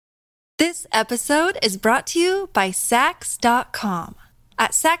This episode is brought to you by Saks.com.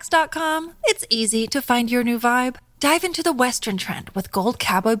 At Saks.com, it's easy to find your new vibe. Dive into the Western trend with gold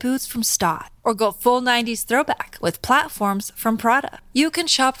cowboy boots from Staud, or go full 90s throwback with platforms from Prada. You can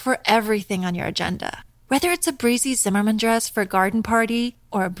shop for everything on your agenda, whether it's a breezy Zimmermann dress for a garden party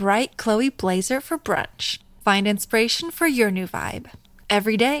or a bright Chloe blazer for brunch. Find inspiration for your new vibe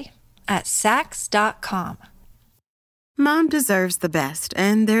every day at Saks.com. Mom deserves the best,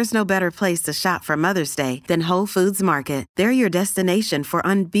 and there's no better place to shop for Mother's Day than Whole Foods Market. They're your destination for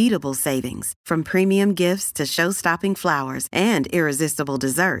unbeatable savings, from premium gifts to show-stopping flowers and irresistible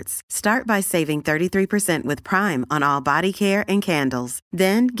desserts. Start by saving 33% with Prime on all body care and candles.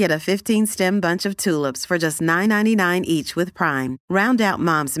 Then get a 15-stem bunch of tulips for just $9.99 each with Prime. Round out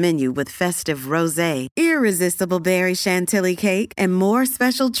Mom's menu with festive rosé, irresistible berry chantilly cake, and more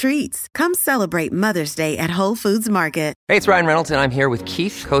special treats. Come celebrate Mother's Day at Whole Foods Market. Hey, it's Ryan Reynolds, and I'm here with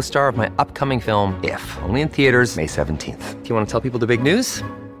Keith, co-star of my upcoming film, If, only in theaters May 17th. Do you want to tell people the big news?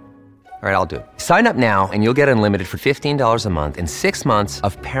 All right, I'll do it. Sign up now and you'll get unlimited for $15 a month and 6 months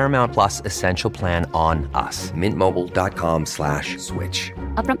of Paramount Plus Essential Plan on us. MintMobile.com/switch.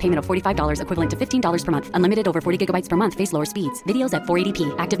 Upfront payment of $45 equivalent to $15 per month. Unlimited over 40 gigabytes per month. Face lower speeds. Videos at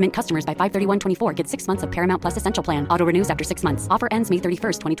 480p. Active Mint customers by 531.24 get 6 months of Paramount Plus Essential Plan. Auto renews after 6 months. Offer ends May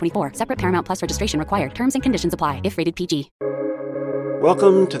 31st, 2024. Separate Paramount Plus registration required. Terms and conditions apply if rated PG.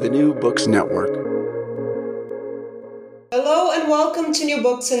 Welcome to the New Books Network. Hello and welcome to New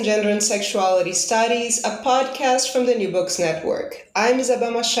Books in Gender and Sexuality Studies, a podcast from the New Books Network. I'm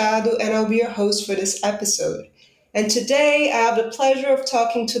Isabel Machado and I'll be your host for this episode. And today I have the pleasure of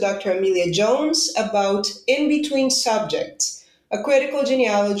talking to Dr. Amelia Jones about In Between Subjects, a critical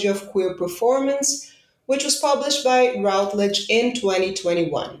genealogy of queer performance, which was published by Routledge in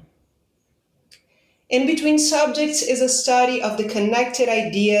 2021. In Between Subjects is a study of the connected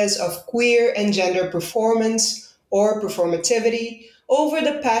ideas of queer and gender performance, or performativity, over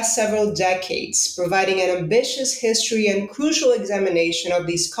the past several decades, providing an ambitious history and crucial examination of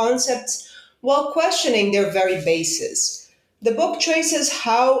these concepts while questioning their very basis. The book traces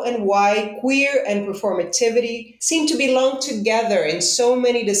how and why queer and performativity seem to belong together in so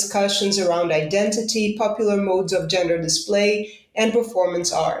many discussions around identity, popular modes of gender display, and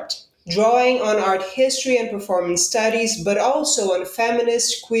performance art. Drawing on art history and performance studies, but also on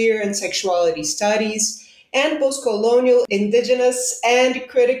feminist, queer, and sexuality studies, and post-colonial, indigenous, and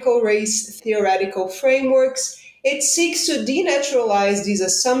critical race theoretical frameworks, it seeks to denaturalize these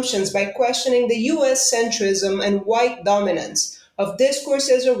assumptions by questioning the U.S. centrism and white dominance of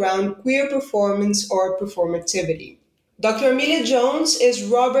discourses around queer performance or performativity. Dr. Amelia Jones is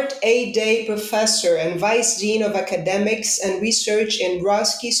Robert A. Day Professor and Vice Dean of Academics and Research in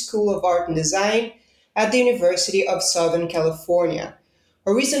Brodsky School of Art and Design at the University of Southern California.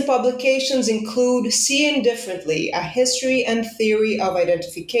 Her recent publications include Seeing Differently, A History and Theory of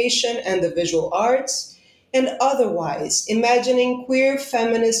Identification and the Visual Arts, and Otherwise, Imagining Queer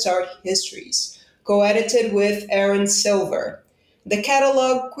Feminist Art Histories, co-edited with Aaron Silver. The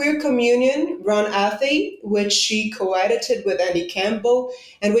catalog Queer Communion, Ron Athey, which she co-edited with Andy Campbell,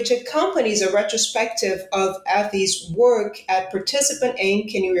 and which accompanies a retrospective of Athey's work at Participant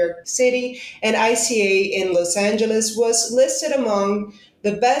Inc. in New York City and ICA in Los Angeles, was listed among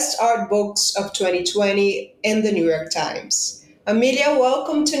the best art books of 2020 in the New York Times. Amelia,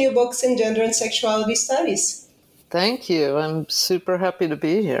 welcome to New Books in Gender and Sexuality Studies. Thank you. I'm super happy to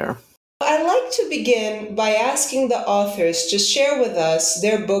be here. I'd like to begin by asking the authors to share with us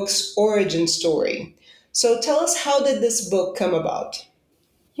their book's origin story. So tell us, how did this book come about?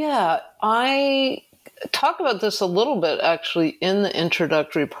 Yeah, I talk about this a little bit actually in the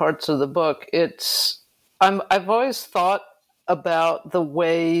introductory parts of the book. I've always thought about the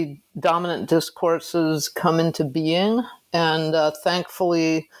way dominant discourses come into being, and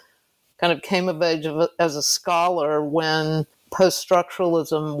thankfully kind of came of age as a scholar when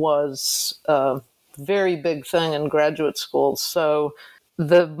post-structuralism was a very big thing in graduate school. So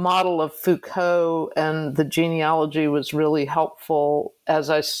the model of Foucault and the genealogy was really helpful as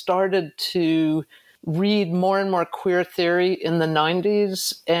I started to read more and more queer theory in the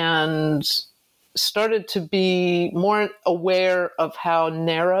 90s and started to be more aware of how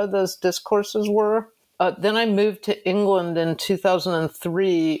narrow those discourses were. Then I moved to England in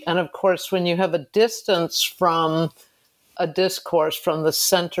 2003. And of course, when you have a distance from a discourse, from the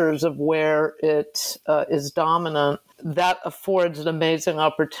centers of where it is dominant, that affords an amazing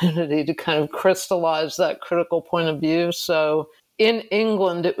opportunity to kind of crystallize that critical point of view. So in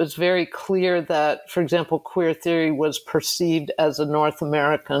England, it was very clear that, for example, queer theory was perceived as a North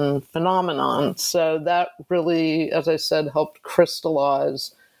American phenomenon. So that really, as I said, helped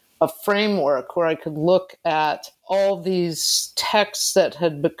crystallize a framework where I could look at all these texts that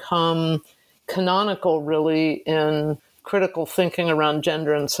had become canonical, really, in critical thinking around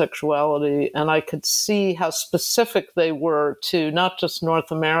gender and sexuality. And I could see how specific they were to not just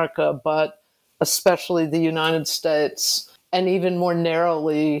North America, but especially the United States, and even more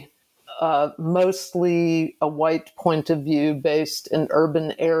narrowly, mostly a white point of view based in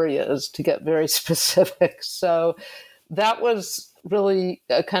urban areas, to get very specific. So that was really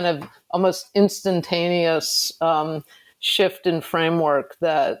a kind of almost instantaneous shift in framework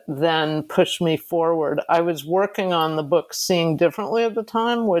that then pushed me forward. I was working on the book Seeing Differently at the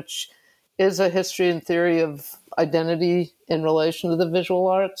time, which is a history and theory of identity in relation to the visual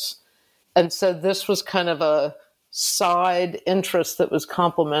arts. And so this was kind of a side interest that was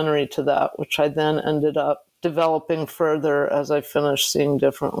complementary to that, which I then ended up developing further as I finished Seeing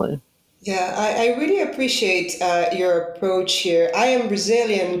Differently. Yeah, I really appreciate your approach here. I am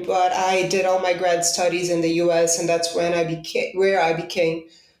Brazilian, but I did all my grad studies in the U.S., and that's when where I became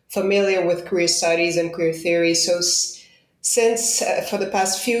familiar with queer studies and queer theory. So since for the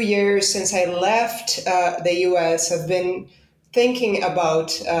past few years, since I left the U.S., I've been thinking about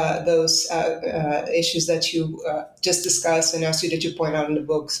those issues that you just discussed, and also that you point out in the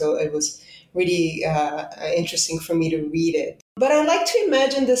book. So it was really interesting for me to read it. But I like to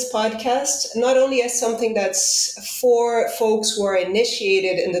imagine this podcast not only as something that's for folks who are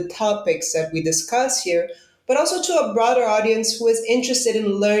initiated in the topics that we discuss here, but also to a broader audience who is interested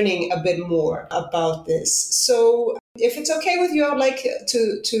in learning a bit more about this. So if it's okay with you, I'd like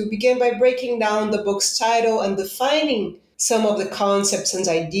to begin by breaking down the book's title and defining some of the concepts and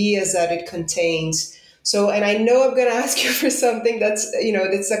ideas that it contains. So, and I know I'm going to ask you for something that's,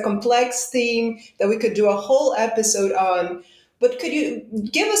 it's a complex theme that we could do a whole episode on. But could you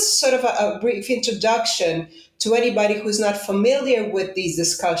give us sort of a brief introduction to anybody who's not familiar with these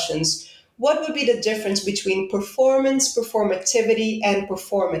discussions? What would be the difference between performance, performativity, and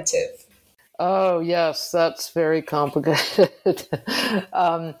performative? Oh, yes, that's very complicated.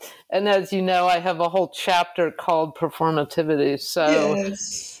 And as you know, I have a whole chapter called Performativity. So,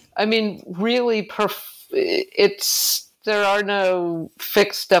 yes. I mean, really, there are no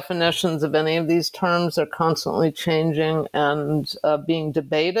fixed definitions of any of these terms. They're constantly changing and being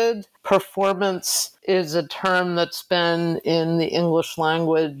debated. Performance is a term that's been in the English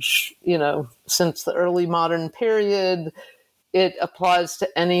language, since the early modern period. It applies to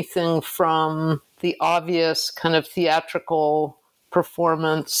anything from the obvious kind of theatrical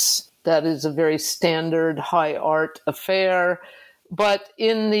performance that is a very standard high art affair. But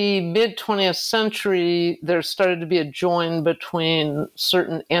in the mid-20th century, there started to be a join between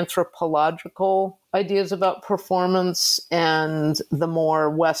certain anthropological ideas about performance and the more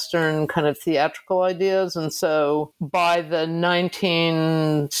Western kind of theatrical ideas. And so by the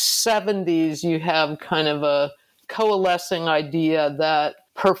 1970s, you have kind of a coalescing idea that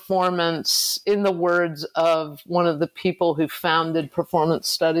performance, in the words of one of the people who founded performance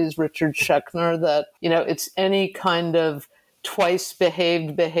studies, Richard Schechner, that, it's any kind of twice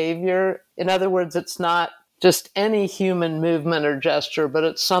behaved behavior. In other words, it's not just any human movement or gesture, but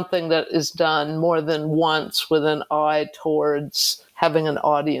it's something that is done more than once with an eye towards having an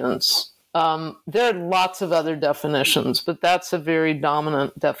audience. There are lots of other definitions, but that's a very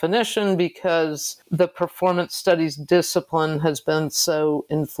dominant definition because the performance studies discipline has been so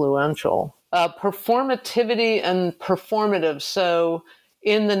influential. Performativity and performative. So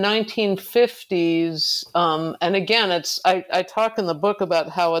in the 1950s, and again, I talk in the book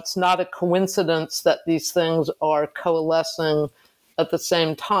about how it's not a coincidence that these things are coalescing at the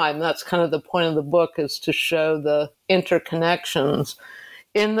same time. That's kind of the point of the book, is to show the interconnections.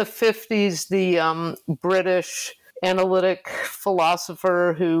 In the 50s, the British analytic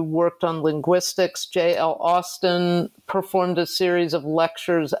philosopher who worked on linguistics, J.L. Austin, performed a series of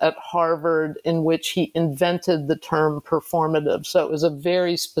lectures at Harvard in which he invented the term performative. So it was a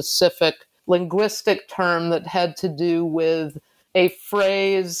very specific linguistic term that had to do with a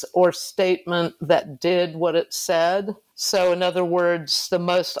phrase or statement that did what it said. So in other words, the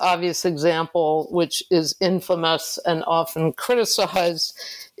most obvious example, which is infamous and often criticized,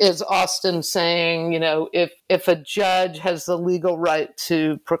 is Austin saying, if a judge has the legal right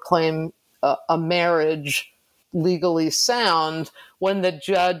to proclaim a marriage legally sound, when the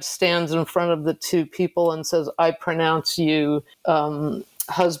judge stands in front of the two people and says, I pronounce you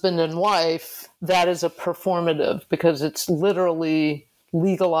husband and wife, that is a performative because it's literally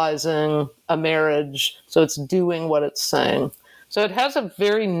legalizing a marriage. So it's doing what it's saying. So it has a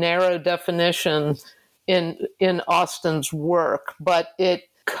very narrow definition in Austin's work, but it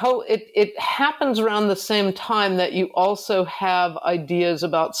it happens around the same time that you also have ideas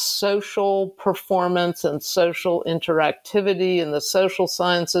about social performance and social interactivity in the social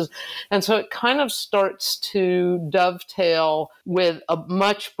sciences. And so it kind of starts to dovetail with a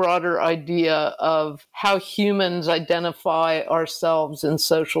much broader idea of how humans identify ourselves in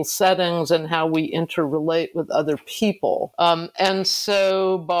social settings and how we interrelate with other people. And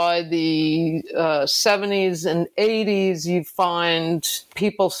so by the 70s and 80s, you find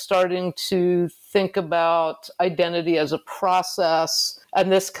people starting to think about identity as a process.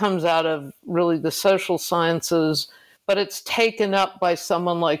 And this comes out of really the social sciences, but it's taken up by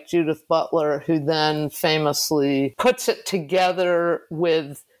someone like Judith Butler, who then famously puts it together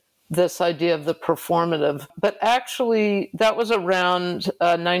with this idea of the performative. But actually, that was around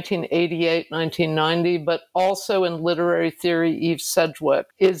 1988, 1990, but also in literary theory, Eve Sedgwick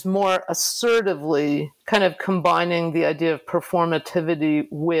is more assertively kind of combining the idea of performativity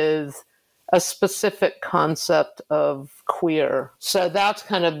with a specific concept of queer. So that's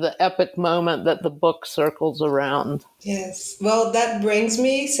kind of the epic moment that the book circles around. Yes. Well, that brings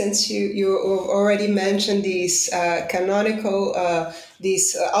me, since you already mentioned these canonical,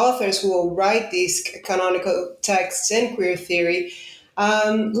 these authors who will write these canonical texts in queer theory,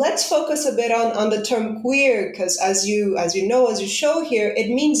 let's focus a bit on the term queer, because as you show here, it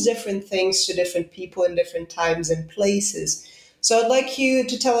means different things to different people in different times and places. So I'd like you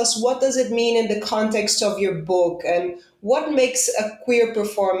to tell us, what does it mean in the context of your book, and what makes a queer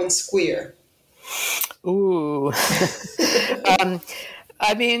performance queer? Ooh.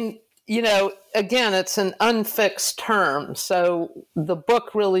 I mean, again, it's an unfixed term. So the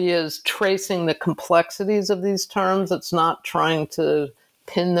book really is tracing the complexities of these terms. It's not trying to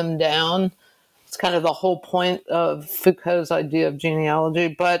pin them down. It's kind of the whole point of Foucault's idea of genealogy.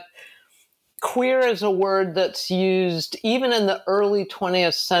 But queer is a word that's used even in the early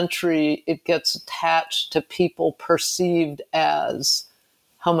 20th century. It gets attached to people perceived as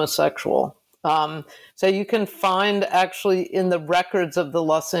homosexual. So you can find actually in the records of the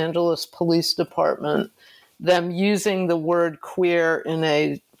Los Angeles Police Department them using the word queer in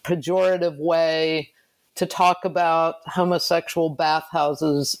a pejorative way to talk about homosexual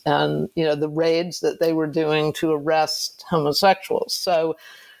bathhouses and, the raids that they were doing to arrest homosexuals. So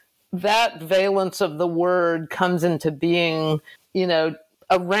that valence of the word comes into being,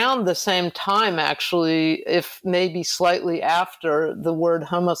 around the same time, actually, if maybe slightly after the word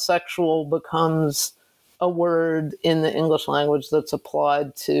homosexual becomes a word in the English language that's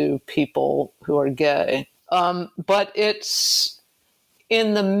applied to people who are gay. But it's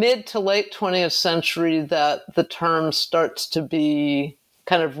in the mid to late 20th century that the term starts to be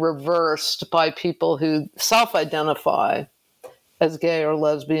kind of reversed by people who self-identify as gay or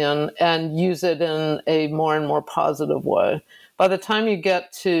lesbian and use it in a more and more positive way. By the time you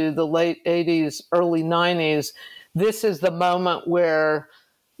get to the late 80s, early 90s, this is the moment where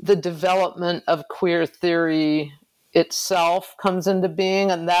the development of queer theory itself comes into being,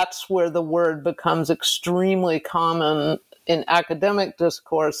 and that's where the word becomes extremely common in academic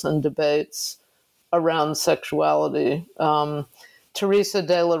discourse and debates around sexuality. Teresa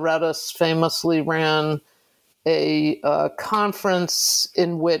de Lauretis famously ran a conference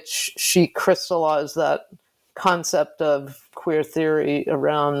in which she crystallized that concept of queer theory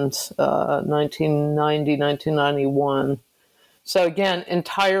around 1990, 1991. So again,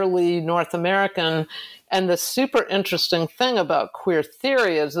 entirely North American. And the super interesting thing about queer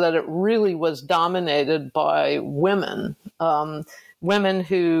theory is that it really was dominated by women, women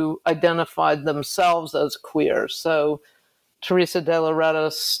who identified themselves as queer. So Teresa de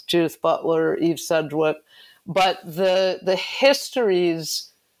Lauretis, Judith Butler, Eve Sedgwick. But the histories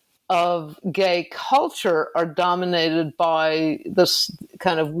of gay culture are dominated by this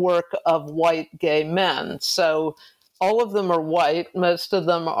kind of work of white gay men. So all of them are white. Most of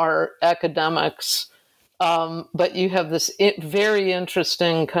them are academics. But you have this very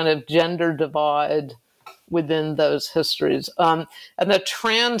interesting kind of gender divide within those histories. And the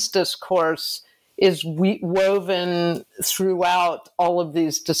trans discourse is woven throughout all of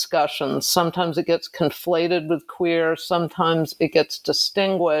these discussions. Sometimes it gets conflated with queer, sometimes it gets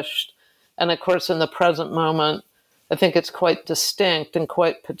distinguished. And of course, in the present moment, I think it's quite distinct and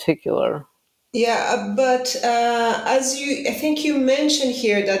quite particular. Yeah, but I think you mentioned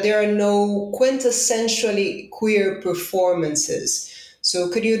here that there are no quintessentially queer performances. So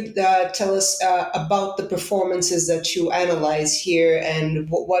could you tell us about the performances that you analyze here, and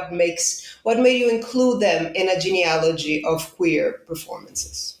what made you include them in a genealogy of queer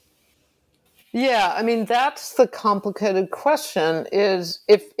performances? Yeah, I mean, that's the complicated question, is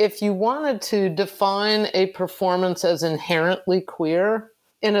if you wanted to define a performance as inherently queer,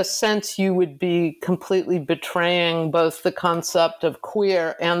 in a sense, you would be completely betraying both the concept of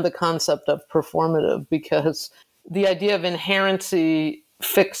queer and the concept of performative, because the idea of inherency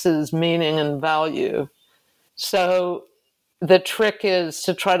fixes meaning and value. So the trick is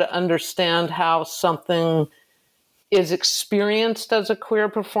to try to understand how something is experienced as a queer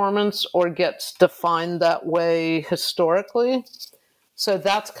performance or gets defined that way historically. So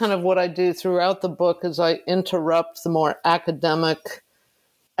that's kind of what I do throughout the book, is I interrupt the more academic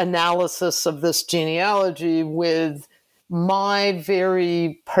analysis of this genealogy with my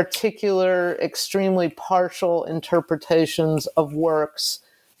very particular, extremely partial interpretations of works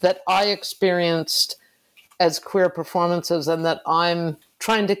that I experienced as queer performances and that I'm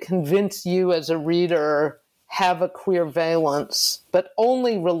trying to convince you as a reader have a queer valence, but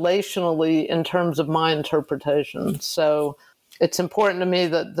only relationally in terms of my interpretation. So it's important to me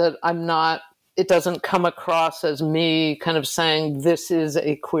that I'm not, it doesn't come across as me kind of saying this is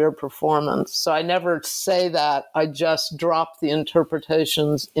a queer performance. So I never say that. I just drop the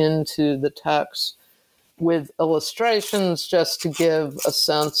interpretations into the text with illustrations just to give a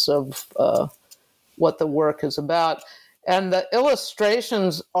sense of what the work is about. And the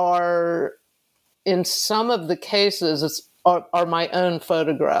illustrations are, in some of the cases, are my own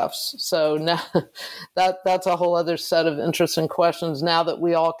photographs. So now that's a whole other set of interesting questions. Now that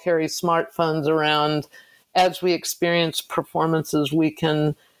we all carry smartphones around, as we experience performances, we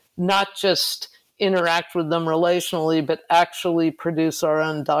can not just interact with them relationally, but actually produce our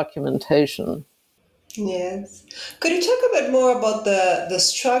own documentation. Yes. Could you talk a bit more about the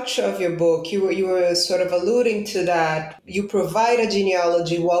structure of your book? You were sort of alluding to that. You provide a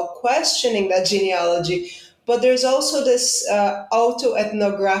genealogy while questioning that genealogy, but there's also this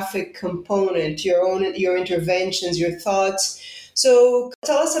autoethnographic component, your interventions, your thoughts. So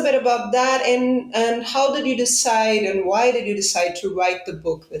tell us a bit about that, and how did you decide, and why did you decide to write the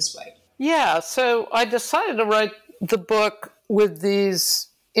book this way? Yeah, so I decided to write the book with these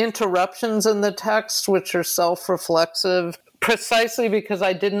interruptions in the text, which are self-reflexive, precisely because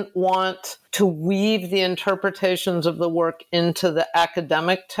I didn't want to weave the interpretations of the work into the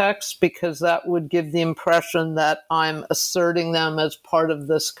academic text, because that would give the impression that I'm asserting them as part of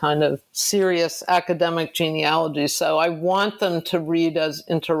this kind of serious academic genealogy. So I want them to read as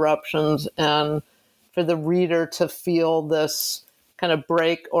interruptions and for the reader to feel this kind of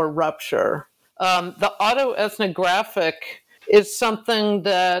break or rupture. The autoethnographic is something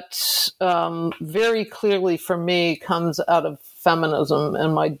that very clearly for me comes out of feminism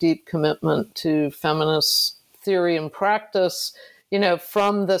and my deep commitment to feminist theory and practice. You know,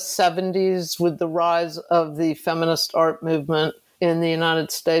 from the 70s, with the rise of the feminist art movement in the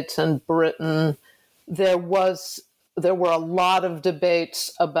United States and Britain, there were a lot of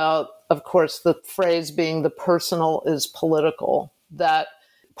debates about, of course, the phrase being the personal is political, that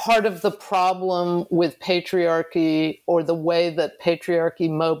part of the problem with patriarchy, or the way that patriarchy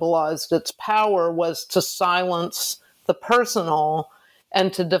mobilized its power, was to silence the personal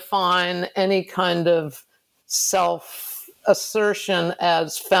and to define any kind of self-assertion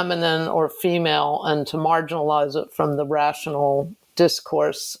as feminine or female, and to marginalize it from the rational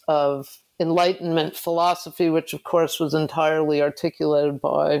discourse of Enlightenment philosophy, which of course was entirely articulated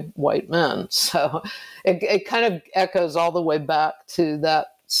by white men. So it kind of echoes all the way back to that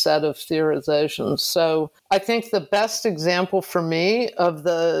set of theorizations. So I think the best example for me of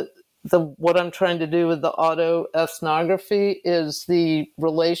the what I'm trying to do with the autoethnography is the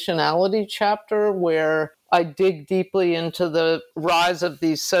relationality chapter, where I dig deeply into the rise of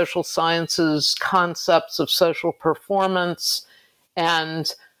these social sciences concepts of social performance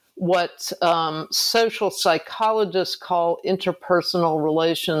and what social psychologists call interpersonal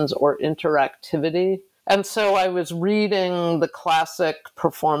relations or interactivity. And so I was reading the classic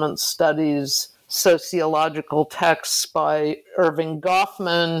performance studies sociological texts by Irving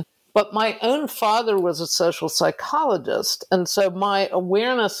Goffman, but my own father was a social psychologist. And so my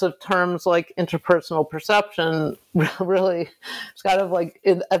awareness of terms like interpersonal perception really, it's kind of like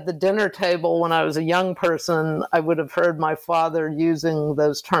at the dinner table when I was a young person, I would have heard my father using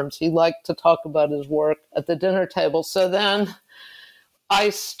those terms. He liked to talk about his work at the dinner table. So then I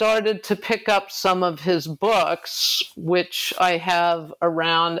started to pick up some of his books, which I have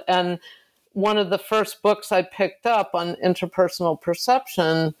around. And one of the first books I picked up on interpersonal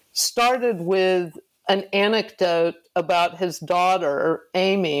perception started with an anecdote about his daughter,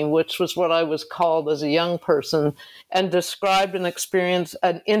 Amy, which was what I was called as a young person, and described an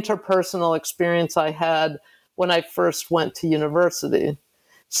interpersonal experience I had when I first went to university.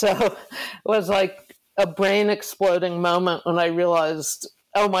 So it was like a brain exploding moment when I realized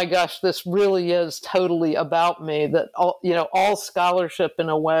oh my gosh, this really is totally about me, that all scholarship in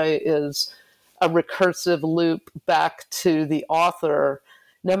a way is a recursive loop back to the author,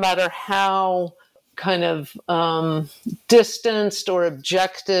 no matter how kind of distanced or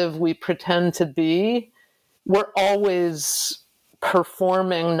objective we pretend to be. We're always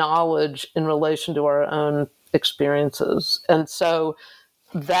performing knowledge in relation to our own experiences. And so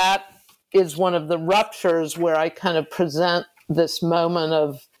that is one of the ruptures where I kind of present this moment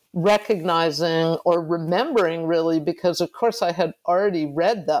of recognizing or remembering, really, because of course I had already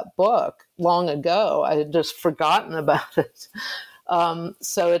read that book long ago. I had just forgotten about it.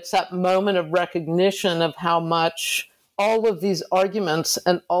 So it's that moment of recognition of how much all of these arguments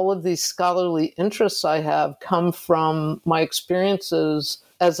and all of these scholarly interests I have come from my experiences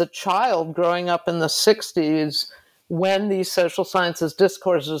as a child growing up in the 60s, when these social sciences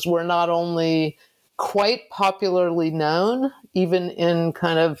discourses were not only quite popularly known, even in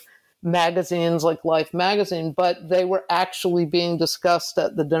kind of magazines like Life magazine, but they were actually being discussed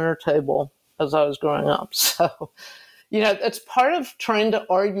at the dinner table as I was growing up. So, it's part of trying to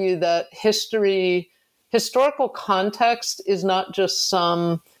argue that historical context is not just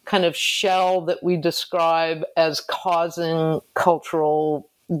some kind of shell that we describe as causing cultural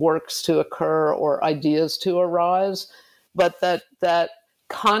works to occur or ideas to arise, but that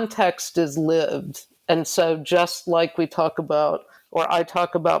context is lived. And so just like we talk about, or I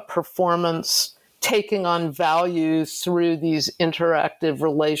talk about performance taking on value through these interactive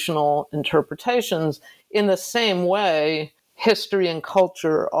relational interpretations, in the same way, history and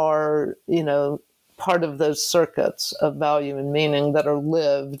culture are, part of those circuits of value and meaning that are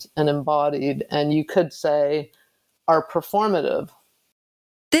lived and embodied, and you could say are performative.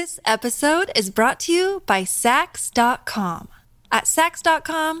 This episode is brought to you by Saks.com. At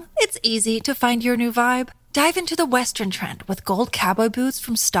Saks.com, it's easy to find your new vibe. Dive into the Western trend with gold cowboy boots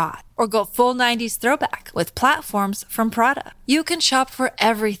from Stott, or go full 90s throwback with platforms from Prada. You can shop for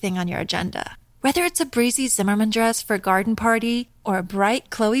everything on your agenda, whether it's a breezy Zimmermann dress for a garden party or a bright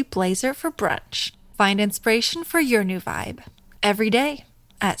Chloe blazer for brunch. Find inspiration for your new vibe every day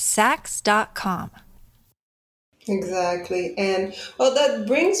at Saks.com. Exactly. And well, that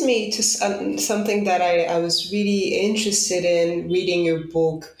brings me to something that I was really interested in reading your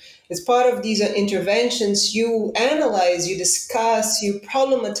book. As part of these interventions, you analyze, you discuss, you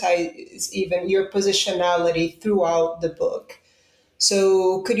problematize even your positionality throughout the book.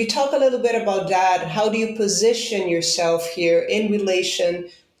 So could you talk a little bit about that? How do you position yourself here in relation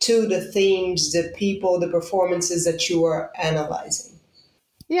to the themes, the people, the performances that you are analyzing?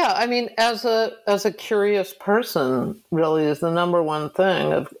 Yeah, I mean, as a curious person, really is the number one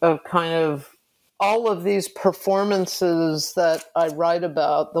thing of kind of all of these performances that I write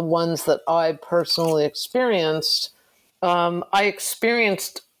about, the ones that I personally experienced, I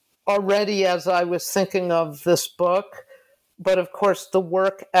experienced already as I was thinking of this book. But of course, the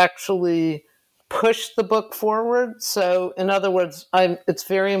work actually pushed the book forward. So in other words, it's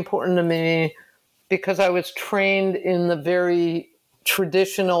very important to me because I was trained in the very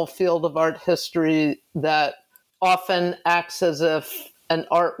traditional field of art history that often acts as if an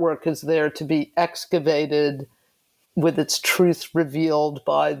artwork is there to be excavated with its truth revealed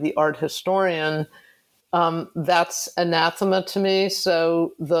by the art historian. That's anathema to me.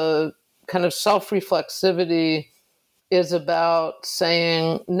 So the kind of self-reflexivity is about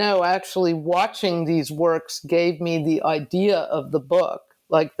saying, no, actually watching these works gave me the idea of the book,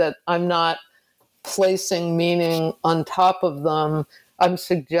 like that I'm not placing meaning on top of them. I'm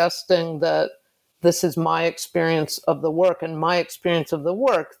suggesting that this is my experience of the work, and my experience of the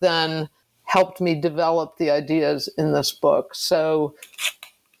work then helped me develop the ideas in this book. So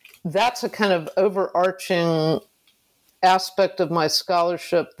that's a kind of overarching aspect of my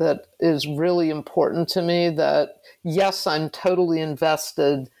scholarship that is really important to me, that yes, I'm totally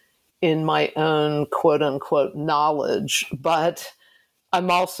invested in my own quote unquote knowledge, but I'm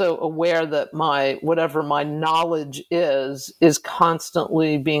also aware that whatever my knowledge is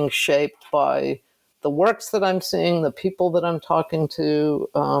constantly being shaped by the works that I'm seeing, the people that I'm talking to,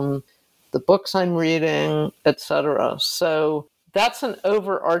 the books I'm reading, etc. So that's an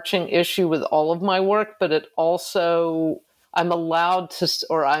overarching issue with all of my work, but it also, I'm allowed to,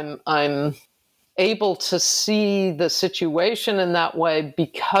 or I'm able to see the situation in that way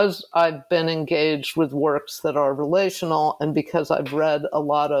because I've been engaged with works that are relational, and because I've read a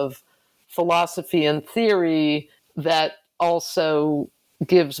lot of philosophy and theory that also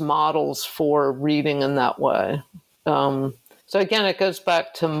gives models for reading in that way. So again, it goes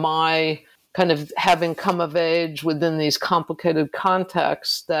back to my kind of having come of age within these complicated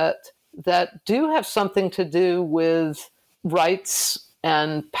contexts that do have something to do with rights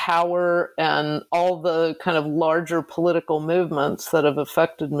and power and all the kind of larger political movements that have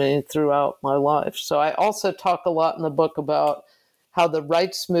affected me throughout my life. So I also talk a lot in the book about how the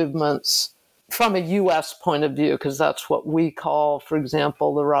rights movements, from a U.S. point of view, because that's what we call, for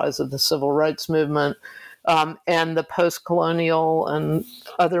example, the rise of the civil rights movement, and the post-colonial and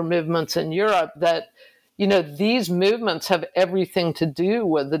other movements in Europe, that, you know, these movements have everything to do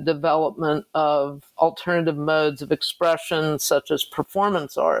with the development of alternative modes of expression, such as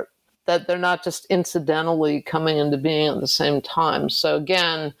performance art, that they're not just incidentally coming into being at the same time. So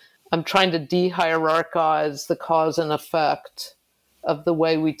again, I'm trying to de-hierarchize the cause and effect of the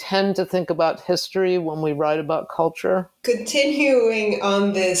way we tend to think about history when we write about culture. Continuing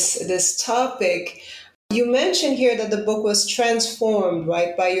on this topic, you mentioned here that the book was transformed,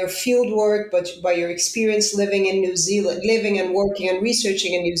 right, by your field work, but by your experience living in New Zealand, living and working and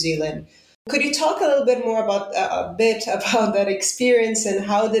researching in New Zealand. Could you talk a little bit more about that experience and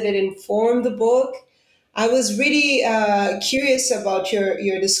how did it inform the book? I was really curious about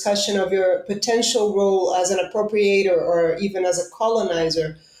your discussion of your potential role as an appropriator or even as a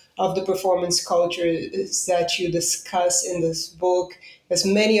colonizer of the performance cultures that you discuss in this book, as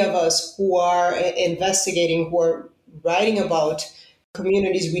many of us who are investigating, who are writing about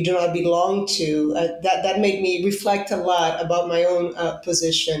communities we do not belong to, that made me reflect a lot about my own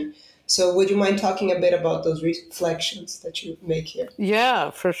position. So would you mind talking a bit about those reflections that you make here? Yeah,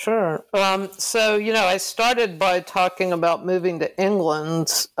 for sure. So, you know, I started by talking about moving to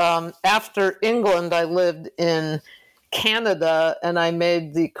England. After England, I lived in Canada, and I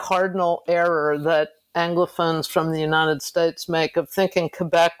made the cardinal error that Anglophones from the United States make of thinking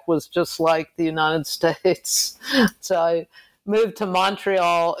Quebec was just like the United States. So I moved to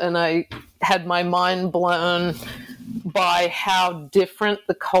Montreal, and I had my mind blown by how different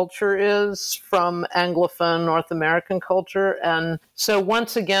the culture is from Anglophone North American culture. And so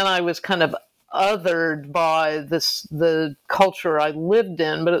once again, I was kind of othered by the culture I lived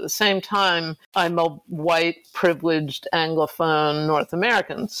in, but at the same time, I'm a white, privileged Anglophone North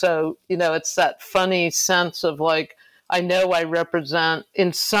American. So, you know, it's that funny sense of like, I know I represent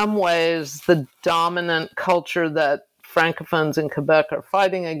in some ways the dominant culture that Francophones in Quebec are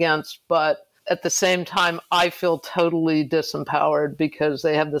fighting against, but at the same time, I feel totally disempowered because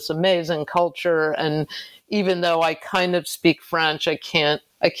they have this amazing culture. And even though I kind of speak French, I can't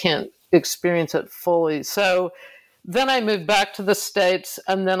experience it fully. So then I moved back to the States,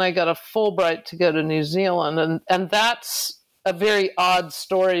 and then I got a Fulbright to go to New Zealand. And that's a very odd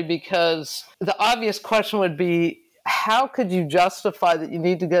story, because the obvious question would be, how could you justify that you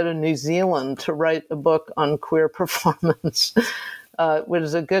need to go to New Zealand to write a book on queer performance? Which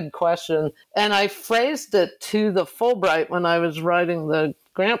is a good question. And I phrased it to the Fulbright when I was writing the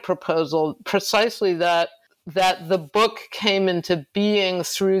grant proposal, precisely that the book came into being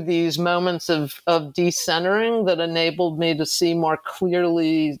through these moments of decentering that enabled me to see more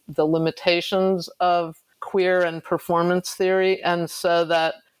clearly the limitations of queer and performance theory. And so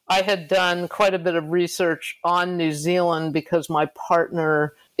that I had done quite a bit of research on New Zealand because my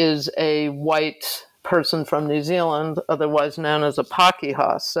partner is a white person from New Zealand, otherwise known as a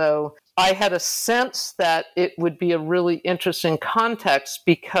Pākehā. So I had a sense that it would be a really interesting context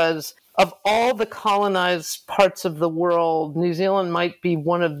because of all the colonized parts of the world, New Zealand might be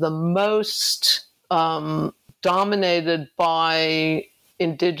one of the most dominated by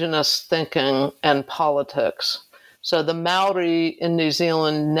indigenous thinking and politics. So the Maori in New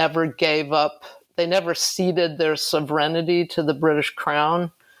Zealand never gave up. They never ceded their sovereignty to the British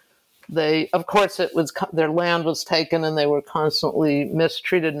Crown. Of course, their land was taken and they were constantly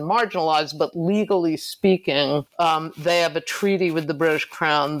mistreated and marginalized, but legally speaking, they have a treaty with the British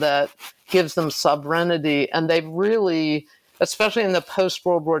Crown that gives them sovereignty. And they've really, especially in the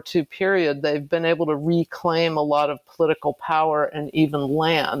post-World War II period, they've been able to reclaim a lot of political power and even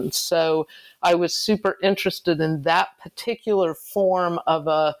land. So I was super interested in that particular form of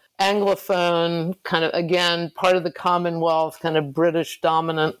a Anglophone, kind of, again, part of the Commonwealth, kind of British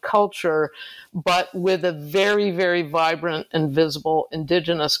dominant culture, but with a very, very vibrant and visible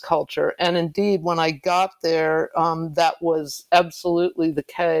indigenous culture. And indeed, when I got there, that was absolutely the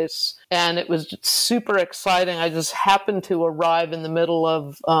case. And it was super exciting. I just happened to arrive in the middle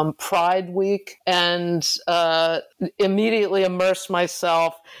of Pride Week and immediately immersed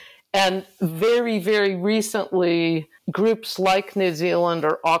myself. And very, very recently, groups like New Zealand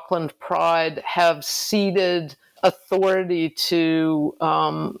or Auckland Pride have ceded authority to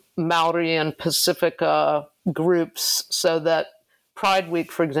Maori and Pacifica groups so that Pride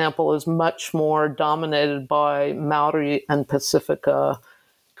Week, for example, is much more dominated by Maori and Pacifica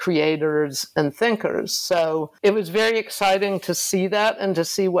creators and thinkers. So it was very exciting to see that and to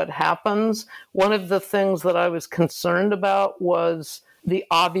see what happens. One of the things that I was concerned about was the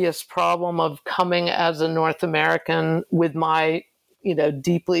obvious problem of coming as a North American with my,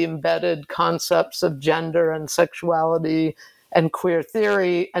 deeply embedded concepts of gender and sexuality and queer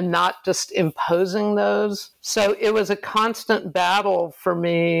theory and not just imposing those. So it was a constant battle for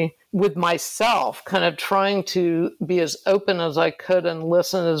me with myself, kind of trying to be as open as I could and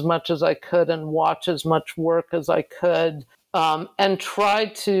listen as much as I could and watch as much work as I could, and try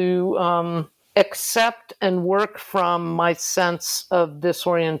to accept and work from my sense of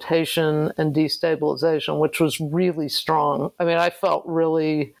disorientation and destabilization, which was really strong. I mean, I felt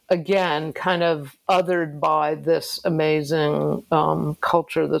really, again, kind of othered by this amazing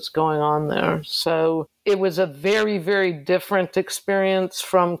culture that's going on there. So it was a very, very different experience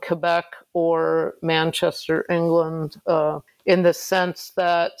from Quebec or Manchester, England, in the sense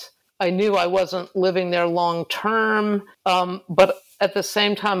that I knew I wasn't living there long term, but at the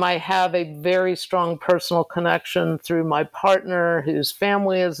same time, I have a very strong personal connection through my partner whose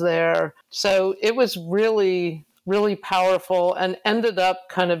family is there. So it was really, really powerful and ended up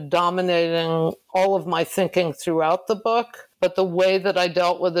kind of dominating all of my thinking throughout the book. But the way that I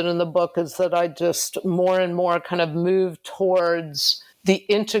dealt with it in the book is that I just more and more kind of moved towards the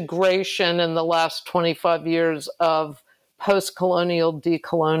integration in the last 25 years of post-colonial,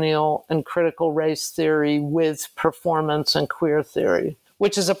 decolonial, and critical race theory with performance and queer theory,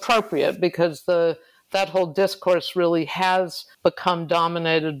 which is appropriate because that whole discourse really has become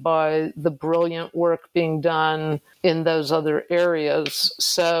dominated by the brilliant work being done in those other areas.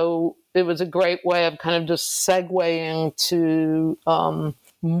 So it was a great way of kind of just segueing to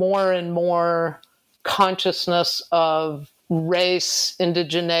more and more consciousness of race,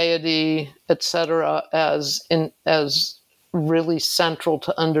 indigeneity, etc., as really central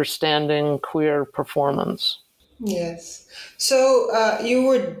to understanding queer performance. Yes. So you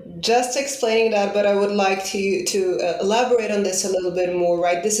were just explaining that, but I would like to elaborate on this a little bit more,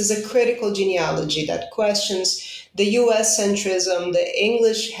 right? This is a critical genealogy that questions the U.S. centrism, the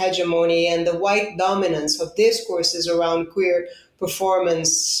English hegemony, and the white dominance of discourses around queer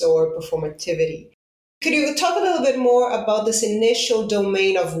performance or performativity. Could you talk a little bit more about this initial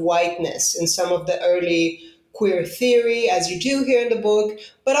domain of whiteness in some of the early queer theory, as you do here in the book,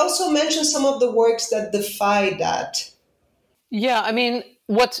 but also mention some of the works that defy that? Yeah, I mean,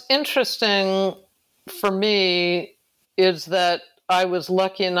 what's interesting for me is that I was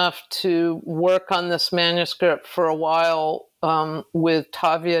lucky enough to work on this manuscript for a while with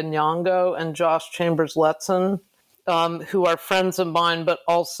Tavia Nyong'o and Josh Chambers-Letson, who are friends of mine, but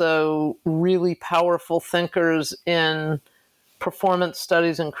also really powerful thinkers in performance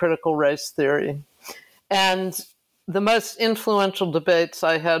studies and critical race theory. And the most influential debates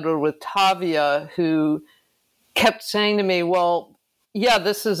I had were with Tavia, who kept saying to me, well, yeah,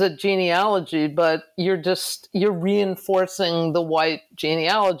 this is a genealogy, but you're reinforcing the white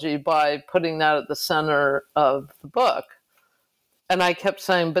genealogy by putting that at the center of the book. And I kept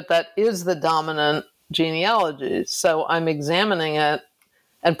saying, but that is the dominant genealogy. So I'm examining it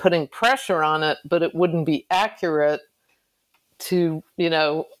and putting pressure on it, but it wouldn't be accurate to,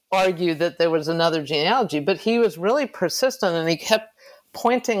 argue that there was another genealogy. But he was really persistent, and he kept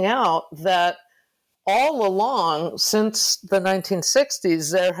pointing out that all along since the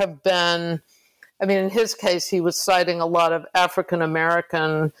 1960s, there have been, in his case, he was citing a lot of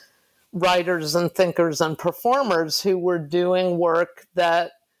African-American writers and thinkers and performers who were doing work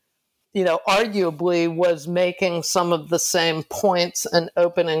that, arguably was making some of the same points and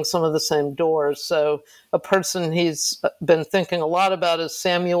opening some of the same doors. So a person he's been thinking a lot about is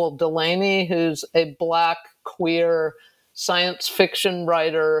Samuel Delany, who's a Black queer science fiction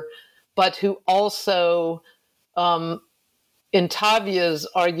writer, but who also, in Tavia's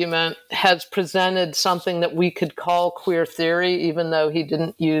argument, has presented something that we could call queer theory, even though he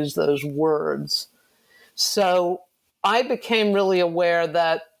didn't use those words. So I became really aware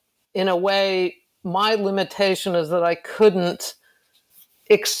that, in a way, my limitation is that I couldn't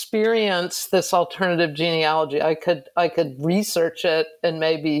experience this alternative genealogy. I could research it and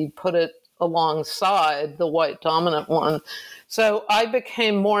maybe put it alongside the white dominant one. So I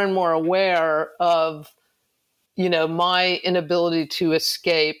became more and more aware of, my inability to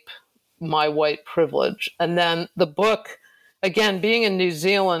escape my white privilege. And then the book, again, being in New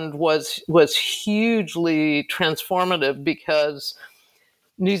Zealand was hugely transformative, because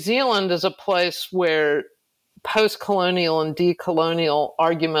New Zealand is a place where post-colonial and decolonial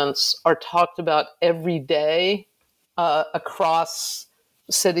arguments are talked about every day across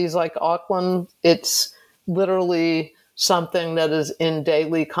cities like Auckland. It's literally something that is in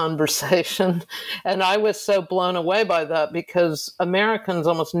daily conversation. And I was so blown away by that because Americans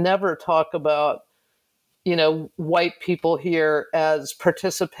almost never talk about, white people here as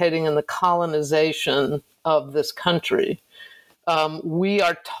participating in the colonization of this country. We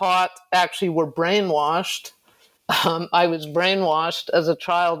are taught, actually, we're brainwashed. I was brainwashed as a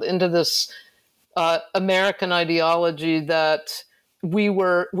child into this American ideology that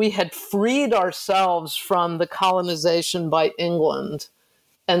we had freed ourselves from the colonization by England.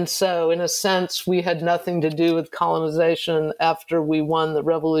 And so, in a sense, we had nothing to do with colonization after we won the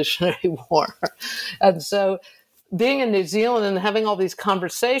Revolutionary War. And so, being in New Zealand and having all these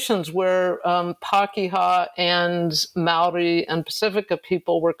conversations where Pākehā and Maori and Pacifica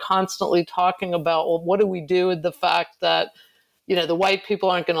people were constantly talking about, well, what do we do with the fact that, the white people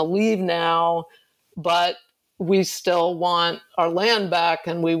aren't going to leave now, but we still want our land back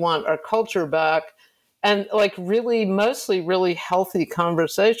and we want our culture back. And mostly really healthy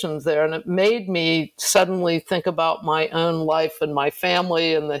conversations there. And it made me suddenly think about my own life and my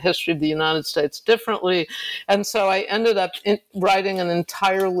family and the history of the United States differently. And so I ended up writing an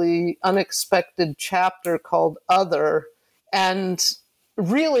entirely unexpected chapter called Other. And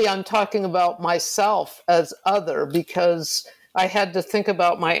really, I'm talking about myself as other because I had to think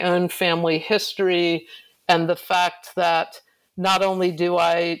about my own family history and the fact that not only did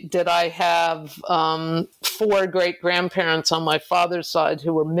I have 4 great-grandparents on my father's side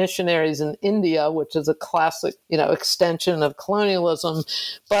who were missionaries in India, which is a classic, extension of colonialism,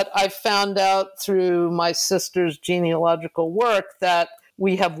 but I found out through my sister's genealogical work that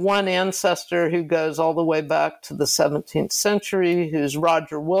we have one ancestor who goes all the way back to the 17th century, who's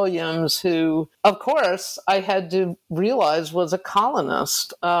Roger Williams, who, of course, I had to realize was a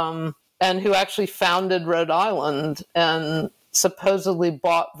colonist, and who actually founded Rhode Island and supposedly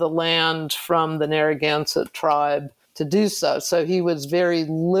bought the land from the Narragansett tribe to do so. So he was very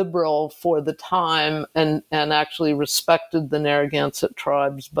liberal for the time and actually respected the Narragansett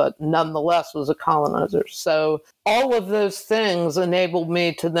tribes, but nonetheless was a colonizer. So all of those things enabled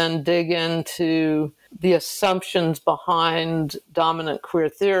me to then dig into the assumptions behind dominant queer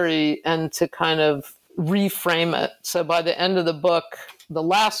theory and to kind of reframe it. So by the end of the book, the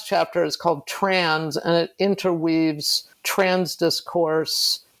last chapter is called Trans, and it interweaves trans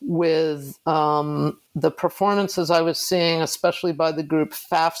discourse with the performances I was seeing, especially by the group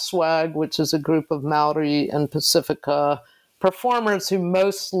FAFSWAG, which is a group of Maori and Pacifica performers who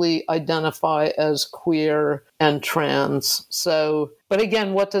mostly identify as queer and trans. So, but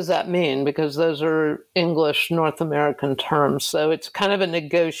again, what does that mean? Because those are English North American terms. So it's kind of a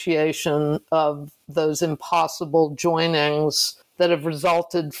negotiation of those impossible joinings that have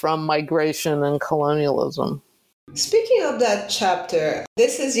resulted from migration and colonialism. Speaking of that chapter,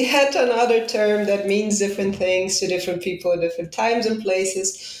 this is yet another term that means different things to different people at different times and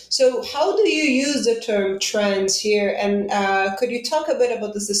places. So how do you use the term trans here? And could you talk a bit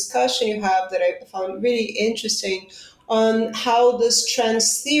about this discussion you have that I found really interesting on how this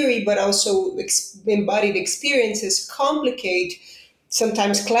trans theory, but also embodied experiences complicate,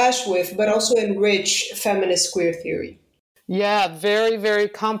 sometimes clash with, but also enrich feminist queer theory? Yeah, very, very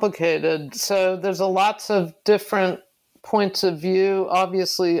complicated. So there's lots of different points of view,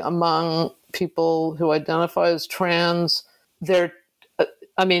 obviously, among people who identify as trans. To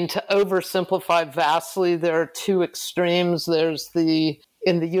oversimplify vastly, there are 2 extremes. There's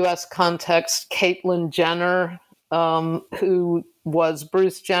in the U.S. context, Caitlyn Jenner, who was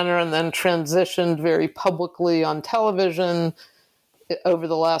Bruce Jenner and then transitioned very publicly on television over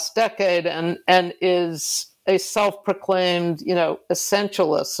the last decade and is a self-proclaimed,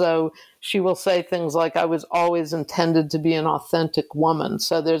 essentialist. So she will say things like, I was always intended to be an authentic woman.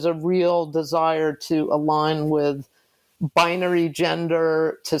 So there's a real desire to align with binary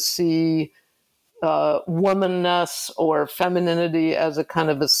gender, to see womanness or femininity as a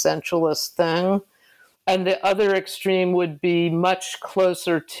kind of essentialist thing. And the other extreme would be much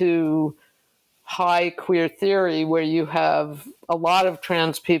closer to high queer theory, where you have a lot of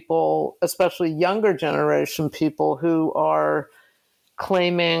trans people, especially younger generation people, who are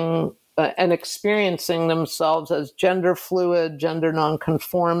claiming and experiencing themselves as gender fluid, gender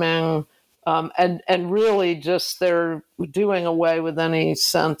nonconforming, and really just they're doing away with any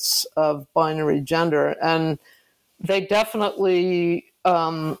sense of binary gender. And they definitely,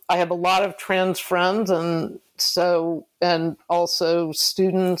 I have a lot of trans friends, and also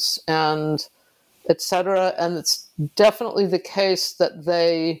students and et cetera. And it's definitely the case that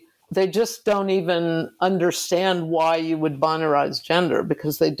they just don't even understand why you would binarize gender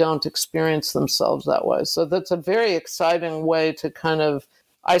because they don't experience themselves that way. So that's a very exciting way to kind of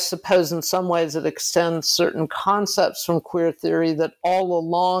I suppose in some ways it extends certain concepts from queer theory that all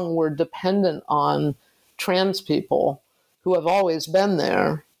along were dependent on trans people who have always been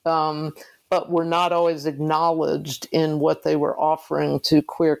there, but were not always acknowledged in what they were offering to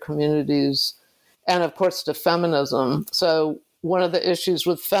queer communities and, of course, to feminism. So one of the issues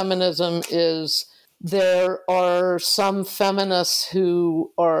with feminism is there are some feminists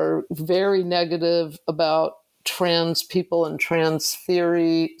who are very negative about trans people and trans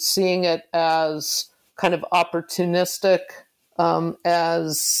theory, seeing it as kind of opportunistic,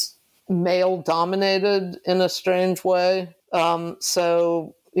 as male-dominated in a strange way.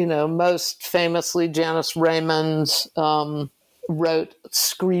 So, most famously, Janice Raymond wrote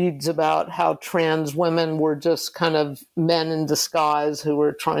screeds about how trans women were just kind of men in disguise who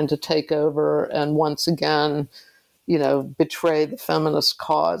were trying to take over and once again, betray the feminist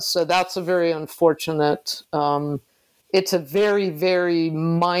cause. So that's a very unfortunate, it's a very, very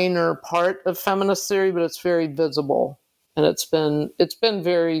minor part of feminist theory, but it's very visible. And it's been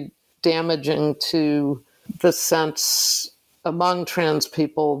very damaging to the sense among trans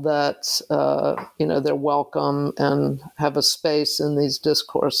people that, they're welcome and have a space in these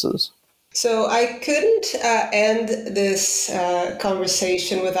discourses. So I couldn't end this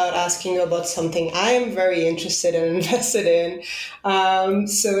conversation without asking you about something I am very interested and invested in.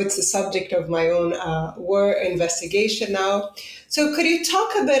 So it's the subject of my own work investigation now. So could you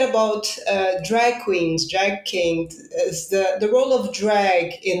talk a bit about drag queens, drag kings, the role of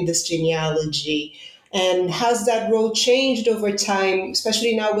drag in this genealogy? And has that role changed over time,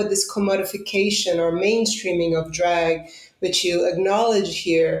 especially now with this commodification or mainstreaming of drag, which you acknowledge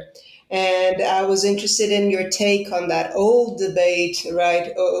here? And I was interested in your take on that old debate,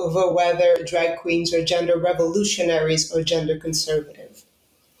 right, over whether drag queens are gender revolutionaries or gender conservative.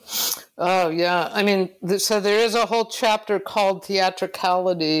 Oh, yeah. I mean, so there is a whole chapter called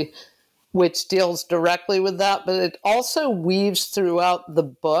Theatricality, which deals directly with that, but it also weaves throughout the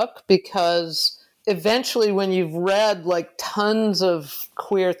book because eventually when you've read like tons of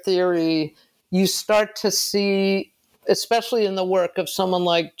queer theory, you start to see, especially in the work of someone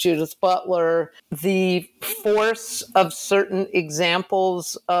like Judith Butler, the force of certain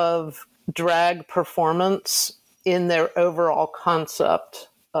examples of drag performance in their overall concept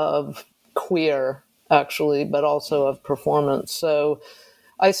of queer, actually, but also of performance. So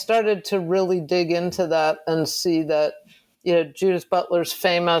I started to really dig into that and see that, Judith Butler's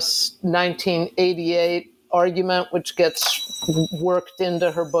famous 1988 argument, which gets worked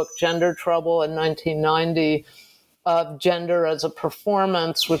into her book Gender Trouble in 1990, of gender as a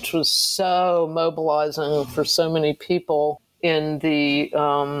performance, which was so mobilizing for so many people in the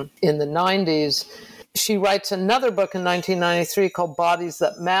 90s. She writes another book in 1993 called Bodies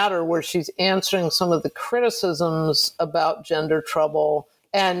That Matter, where she's answering some of the criticisms about gender trouble,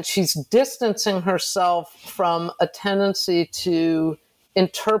 and she's distancing herself from a tendency to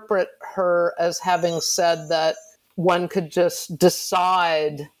interpret her as having said that one could just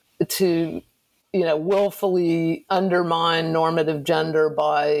decide to willfully undermine normative gender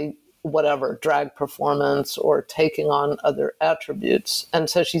by whatever, drag performance or taking on other attributes. And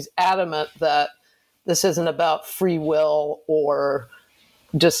so she's adamant that this isn't about free will or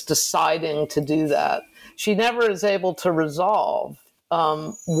just deciding to do that. She never is able to resolve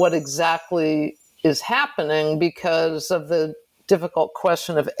what exactly is happening because of the difficult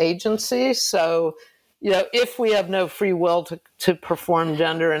question of agency. So, if we have no free will to perform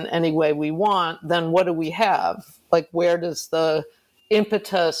gender in any way we want, then what do we have? Like, where does the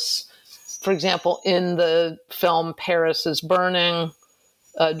impetus, for example, in the film Paris is Burning,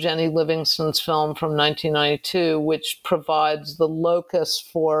 Jenny Livingston's film from 1992, which provides the locus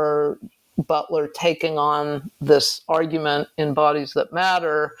for Butler taking on this argument in Bodies That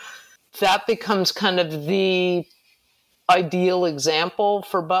Matter, that becomes kind of the ideal example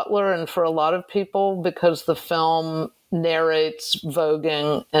for Butler and for a lot of people because the film narrates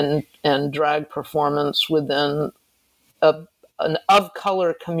voguing and drag performance within of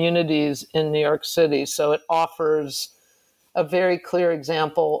color communities in New York City. So it offers a very clear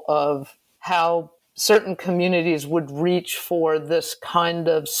example of how certain communities would reach for this kind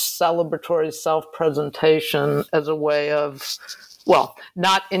of celebratory self-presentation as a way of, well,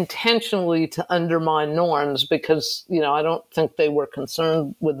 not intentionally to undermine norms, because, I don't think they were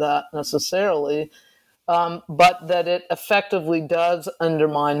concerned with that necessarily, but that it effectively does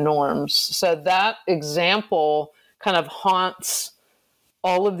undermine norms. So that example kind of haunts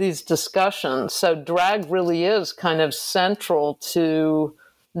all of these discussions. So drag really is kind of central to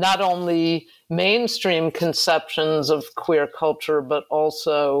not only mainstream conceptions of queer culture, but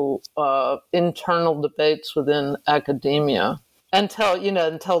also internal debates within academia.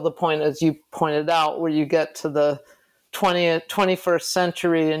 until the point, as you pointed out, where you get to the 21st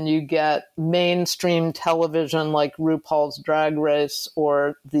century and you get mainstream television like RuPaul's Drag Race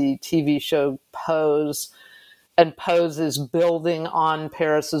or the TV show Pose. And Pose is building on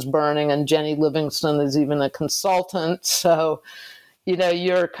Paris is Burning, and Jenny Livingston is even a consultant. So,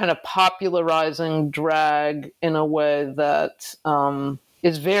 you're kind of popularizing drag in a way that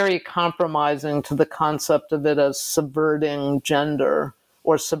is very compromising to the concept of it as subverting gender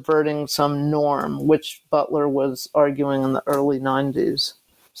or subverting some norm, which Butler was arguing in the early 90s.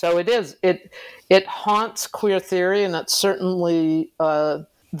 So it haunts queer theory, and it's certainly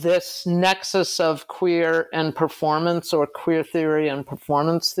this nexus of queer and performance, or queer theory and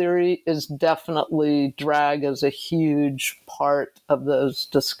performance theory, is definitely drag as a huge part of those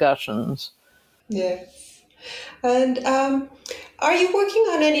discussions. Yeah. And are you working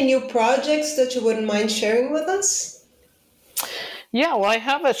on any new projects that you wouldn't mind sharing with us? Yeah, well, I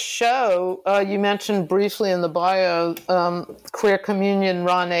have a show, you mentioned briefly in the bio, Queer Communion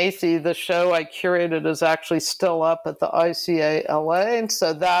Ron Athey. The show I curated is actually still up at the ICA LA. And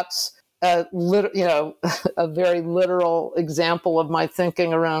so that's a very literal example of my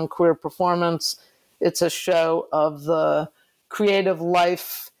thinking around queer performance. It's a show of the creative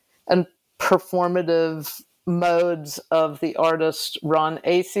life and performative modes of the artist Ron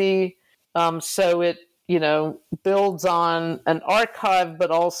Athey. So it builds on an archive,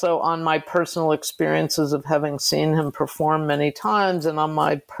 but also on my personal experiences of having seen him perform many times and on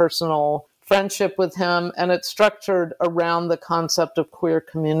my personal friendship with him. And it's structured around the concept of queer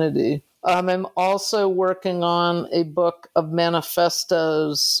community. I'm also working on a book of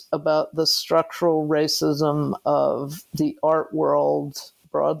manifestos about the structural racism of the art world,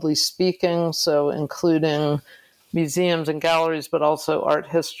 broadly speaking, so including museums and galleries, but also art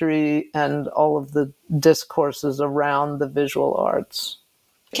history and all of the discourses around the visual arts.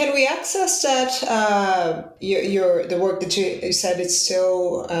 Can we access that, the work that you said it's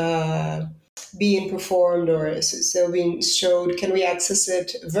still being performed or still being showed? Can we access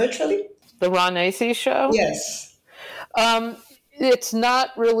it virtually? The Ron Athey show? Yes. It's not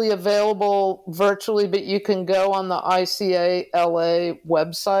really available virtually, but you can go on the ICA LA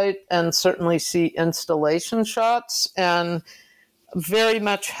website and certainly see installation shots, and very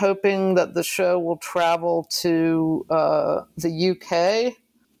much hoping that the show will travel to the UK,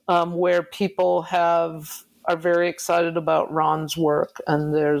 where people are very excited about Ron's work,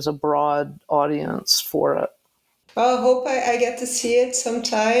 and there's a broad audience for it. Well, I hope I get to see it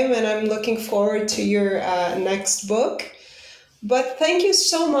sometime, and I'm looking forward to your next book. But thank you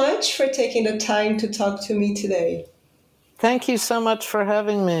so much for taking the time to talk to me today. Thank you so much for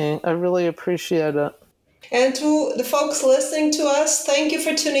having me. I really appreciate it. And to the folks listening to us, thank you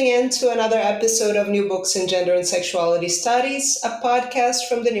for tuning in to another episode of New Books in Gender and Sexuality Studies, a podcast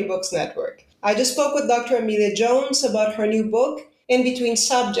from the New Books Network. I just spoke with Dr. Amelia Jones about her new book, In Between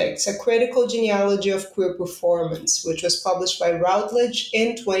Subjects, A Critical Genealogy of Queer Performance, which was published by Routledge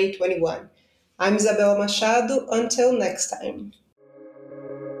in 2021. I'm Isabel Machado. Until next time.